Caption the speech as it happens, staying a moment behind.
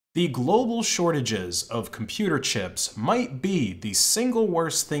The global shortages of computer chips might be the single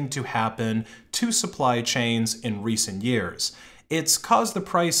worst thing to happen to supply chains in recent years. It's caused the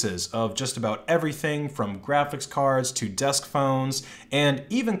prices of just about everything from graphics cards to desk phones and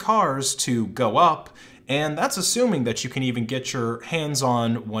even cars to go up, and that's assuming that you can even get your hands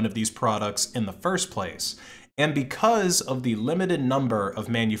on one of these products in the first place. And because of the limited number of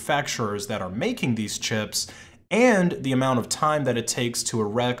manufacturers that are making these chips, and the amount of time that it takes to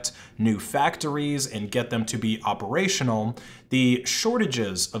erect new factories and get them to be operational, the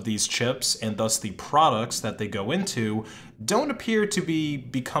shortages of these chips, and thus the products that they go into, don't appear to be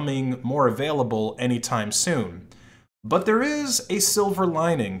becoming more available anytime soon. But there is a silver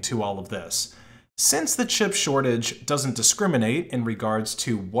lining to all of this. Since the chip shortage doesn't discriminate in regards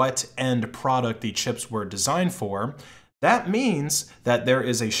to what end product the chips were designed for, that means that there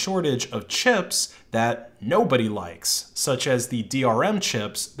is a shortage of chips that nobody likes, such as the DRM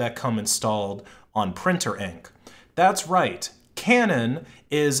chips that come installed on printer ink. That's right, Canon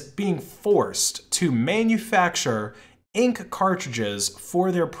is being forced to manufacture ink cartridges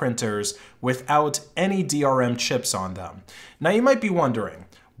for their printers without any DRM chips on them. Now you might be wondering,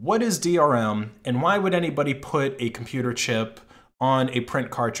 what is DRM and why would anybody put a computer chip on a print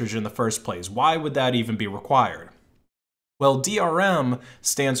cartridge in the first place? Why would that even be required? Well, DRM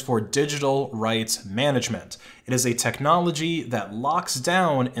stands for Digital Rights Management. It is a technology that locks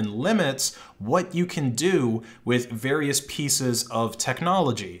down and limits what you can do with various pieces of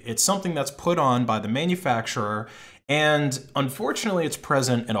technology. It's something that's put on by the manufacturer, and unfortunately it's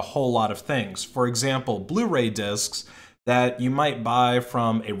present in a whole lot of things. For example, Blu-ray discs that you might buy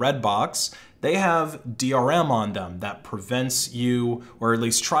from a Redbox, they have DRM on them that prevents you, or at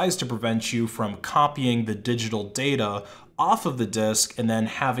least tries to prevent you, from copying the digital data off of the disc and then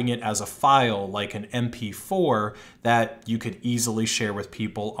having it as a file like an MP4 that you could easily share with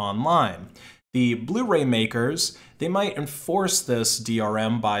people online. The Blu-ray makers, they might enforce this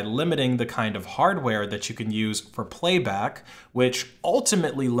DRM by limiting the kind of hardware that you can use for playback, which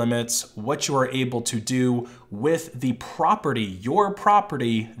ultimately limits what you are able to do with the property, your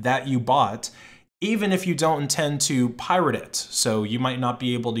property that you bought, even if you don't intend to pirate it. So you might not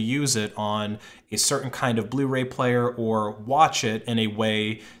be able to use it on a certain kind of Blu-ray player or watch it in a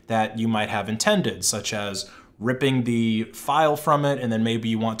way that you might have intended, such as ripping the file from it, and then maybe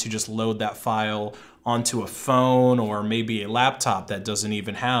you want to just load that file onto a phone or maybe a laptop that doesn't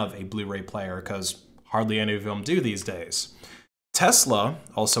even have a Blu-ray player, because hardly any of them do these days. Tesla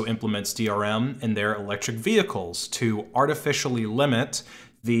also implements DRM in their electric vehicles to artificially limit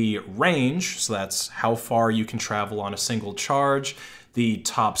the range, so that's how far you can travel on a single charge, the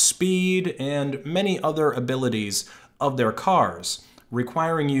top speed, and many other abilities of their cars,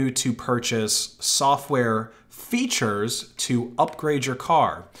 requiring you to purchase software features to upgrade your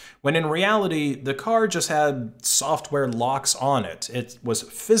car, when in reality, the car just had software locks on it. It was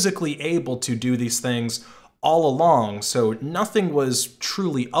physically able to do these things all along, so nothing was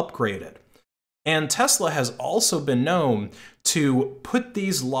truly upgraded. And Tesla has also been known to put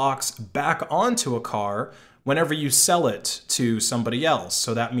these locks back onto a car whenever you sell it to somebody else.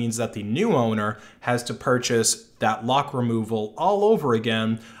 So that means that the new owner has to purchase that lock removal all over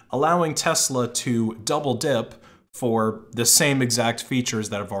again, allowing Tesla to double dip for the same exact features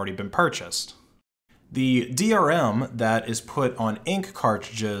that have already been purchased. The DRM that is put on ink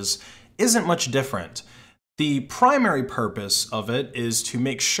cartridges isn't much different. The primary purpose of it is to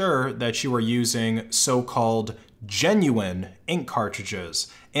make sure that you are using so-called genuine ink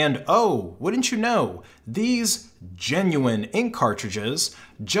cartridges. And oh, wouldn't you know, these genuine ink cartridges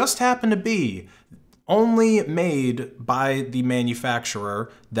just happen to be only made by the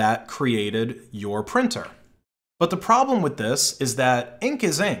manufacturer that created your printer. But the problem with this is that ink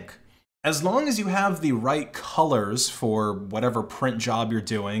is ink. As long as you have the right colors for whatever print job you're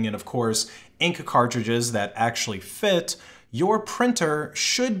doing, and of course, ink cartridges that actually fit, your printer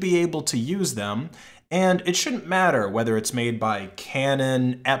should be able to use them, and it shouldn't matter whether it's made by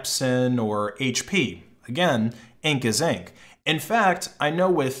Canon, Epson, or HP. Again, ink is ink. In fact, I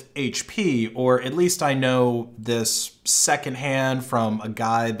know with HP, or at least I know this secondhand from a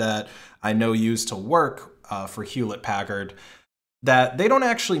guy that I know used to work for Hewlett-Packard, that they don't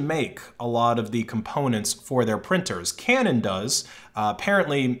actually make a lot of the components for their printers. Canon does.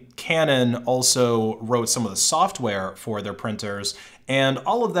 Apparently, Canon also wrote some of the software for their printers, and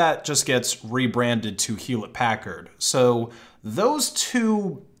all of that just gets rebranded to Hewlett-Packard. So those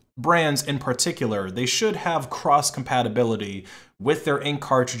two brands in particular, they should have cross-compatibility with their ink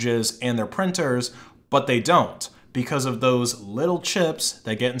cartridges and their printers, but they don't, because of those little chips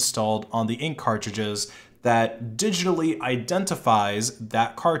that get installed on the ink cartridges that digitally identifies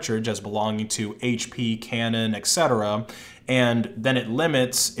that cartridge as belonging to HP, Canon, etc., and then it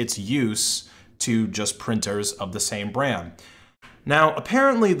limits its use to just printers of the same brand. Now,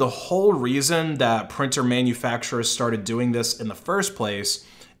 apparently the whole reason that printer manufacturers started doing this in the first place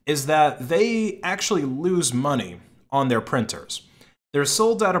is that they actually lose money on their printers. They're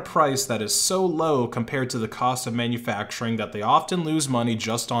sold at a price that is so low compared to the cost of manufacturing that they often lose money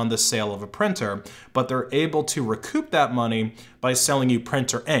just on the sale of a printer, but they're able to recoup that money by selling you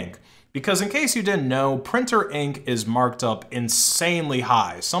printer ink. Because in case you didn't know, printer ink is marked up insanely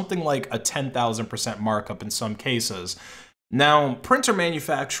high, something like a 10,000% markup in some cases. Now, printer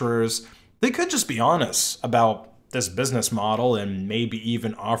manufacturers, they could just be honest about this business model and maybe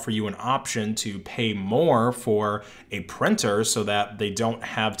even offer you an option to pay more for a printer so that they don't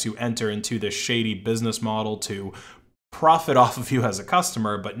have to enter into this shady business model to profit off of you as a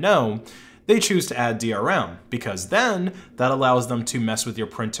customer. But no, they choose to add DRM because then that allows them to mess with your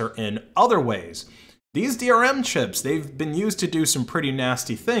printer in other ways. These DRM chips, they've been used to do some pretty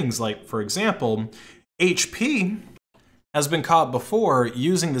nasty things. Like, for example, HP has been caught before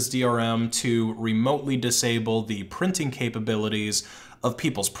using this DRM to remotely disable the printing capabilities of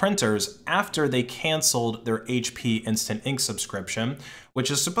people's printers after they canceled their HP Instant Ink subscription, which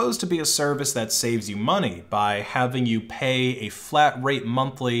is supposed to be a service that saves you money by having you pay a flat rate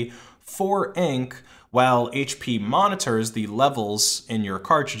monthly for ink while HP monitors the levels in your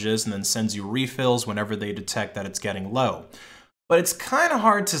cartridges and then sends you refills whenever they detect that it's getting low. But it's kind of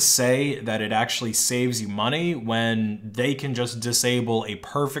hard to say that it actually saves you money when they can just disable a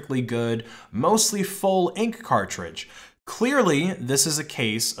perfectly good, mostly full ink cartridge. Clearly, this is a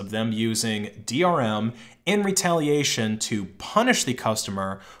case of them using DRM in retaliation to punish the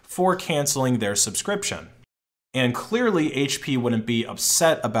customer for canceling their subscription. And clearly, HP wouldn't be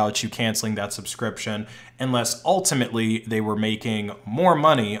upset about you canceling that subscription unless ultimately they were making more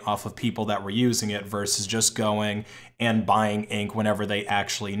money off of people that were using it versus just going and buying ink whenever they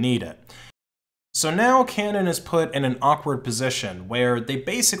actually need it. So now Canon is put in an awkward position where they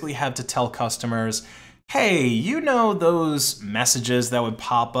basically have to tell customers, hey, you know those messages that would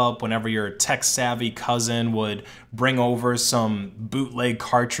pop up whenever your tech-savvy cousin would bring over some bootleg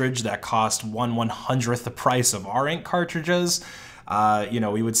cartridge that cost 1/100th the price of our ink cartridges?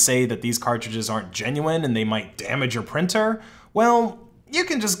 We would say that these cartridges aren't genuine and they might damage your printer. Well, you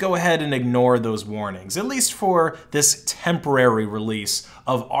can just go ahead and ignore those warnings, at least for this temporary release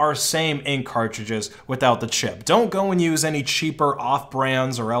of our same ink cartridges without the chip. Don't go and use any cheaper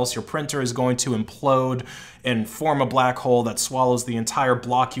off-brands or else your printer is going to implode and form a black hole that swallows the entire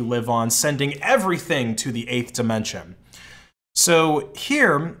block you live on, sending everything to the 8th dimension. So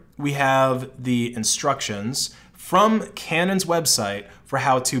here we have the instructions from Canon's website for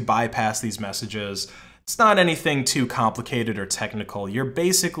how to bypass these messages. It's not anything too complicated or technical. You're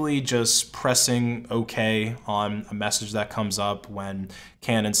basically just pressing OK on a message that comes up when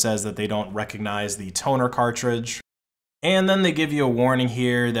Canon says that they don't recognize the toner cartridge. And then they give you a warning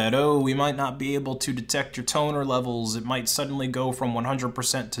here that, oh, we might not be able to detect your toner levels. It might suddenly go from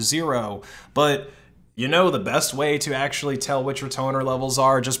 100% to 0. But you know the best way to actually tell what your toner levels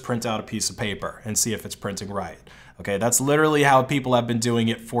are? Just print out a piece of paper and see if it's printing right. Okay, that's literally how people have been doing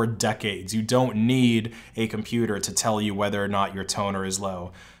it for decades. You don't need a computer to tell you whether or not your toner is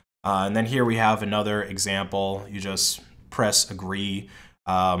low. And then here we have another example. You just press agree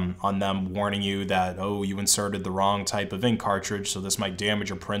on them warning you that, oh, you inserted the wrong type of ink cartridge, so this might damage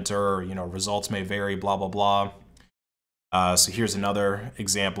your printer, or, results may vary, blah, blah, blah. So here's another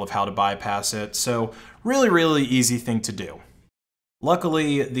example of how to bypass it. So really, really easy thing to do.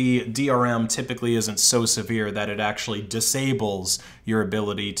 Luckily, the DRM typically isn't so severe that it actually disables your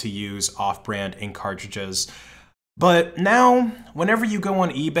ability to use off-brand ink cartridges. But now, whenever you go on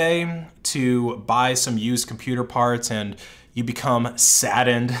eBay to buy some used computer parts and you become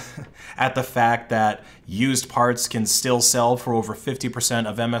saddened at the fact that used parts can still sell for over 50%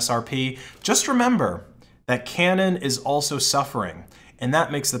 of MSRP, just remember that Canon is also suffering, and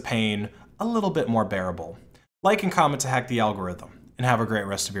that makes the pain a little bit more bearable. Like and comment to hack the algorithm, and have a great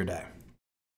rest of your day.